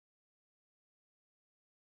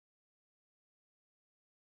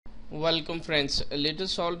Welcome friends. Let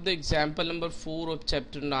us solve the example number 4 of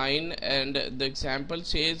chapter 9, and the example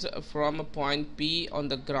says from a point P on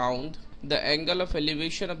the ground the angle of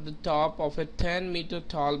elevation of the top of a 10-meter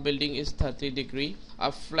tall building is 30 degree.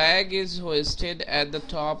 A flag is hoisted at the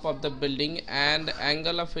top of the building and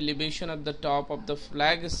angle of elevation of the top of the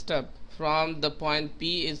flag step from the point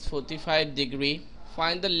P is 45 degree.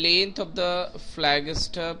 Find the length of the flag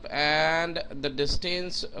step and the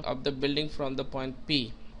distance of the building from the point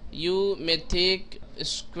P. You may take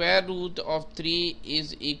square root of 3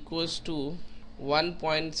 is equals to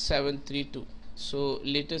 1.732. So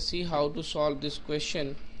let us see how to solve this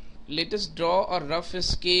question. Let us draw a rough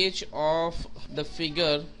sketch of the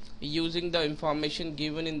figure using the information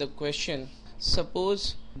given in the question.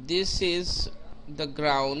 Suppose this is the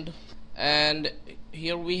ground and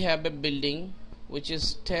here we have a building which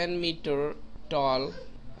is 10 meter tall,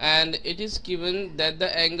 and it is given that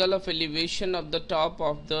the angle of elevation of the top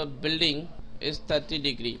of the building is 30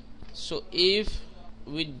 degree. So if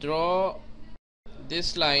we draw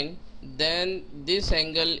this line, then this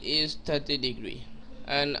angle is 30 degree.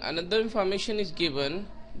 And another information is given,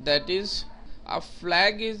 that is a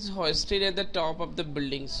flag is hoisted at the top of the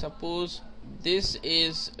building. Suppose this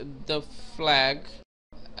is the flag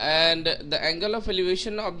and the angle of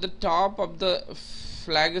elevation of the top of the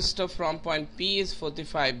flag step from point P is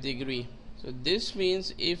 45 degree. So this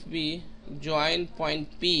means if we join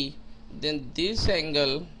point P, then this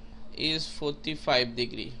angle is 45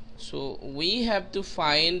 degree. So we have to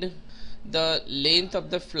find the length of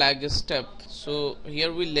the flag step. So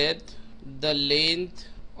here we let the length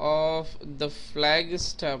of the flag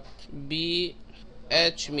step be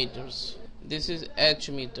h meters. This is h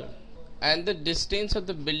meter, and the distance of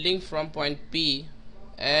the building from point P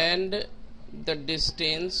and the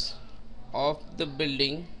distance of the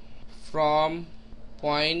building from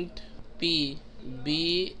point P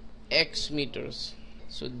be x meters.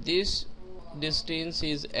 So this distance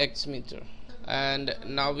is x meter, and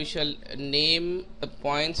now we shall name the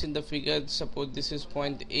points in the figure. Suppose this is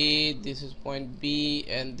point A, this is point B,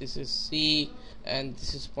 and this is C, and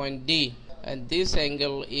this is point D, and this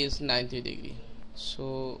angle is 90 degree.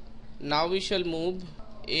 So now we shall move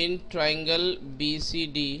in triangle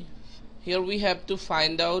BCD. Here we have to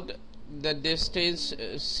find out the distance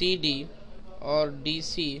CD or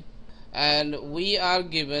DC, and we are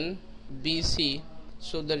given BC.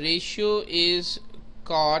 So the ratio is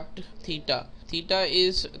cot theta. Theta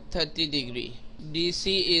is 30 degree.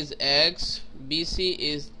 DC is x, BC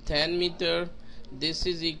is 10 meter. This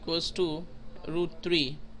is equals to root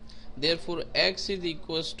 3. Therefore x is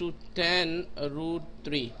equals to 10 root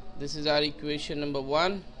 3. This is our equation number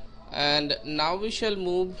 1. And now we shall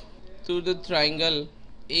move to the triangle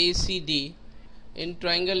ACD. In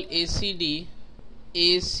triangle ACD,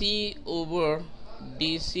 AC over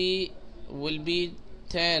DC will be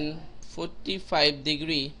 10 45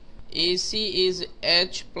 degree. AC is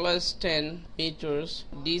h plus 10 meters.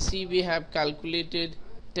 DC we have calculated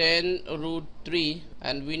 10 root 3,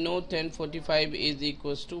 and we know 10 45 is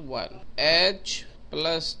equals to 1. H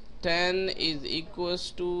plus 10 is equals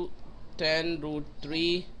to 10 root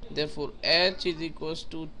 3. Therefore h is equals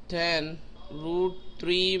to 10 root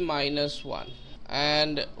 3 minus 1,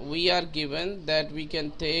 and we are given that we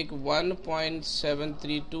can take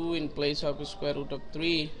 1.732 in place of square root of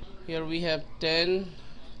 3. Here we have 10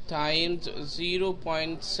 times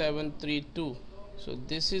 0.732. So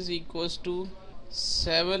this is equals to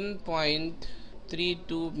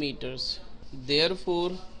 7.32 meters.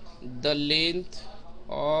 Therefore the length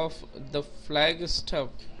of the flag step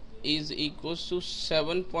is equals to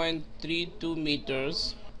 7.32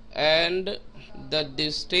 meters, and the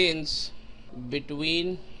distance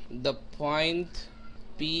between the point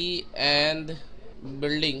P and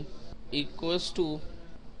building equals to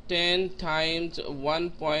 10 times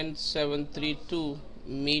 1.732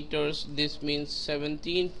 meters. This means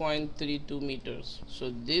 17.32 meters.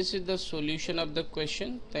 So this is the solution of the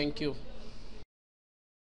question. Thank you.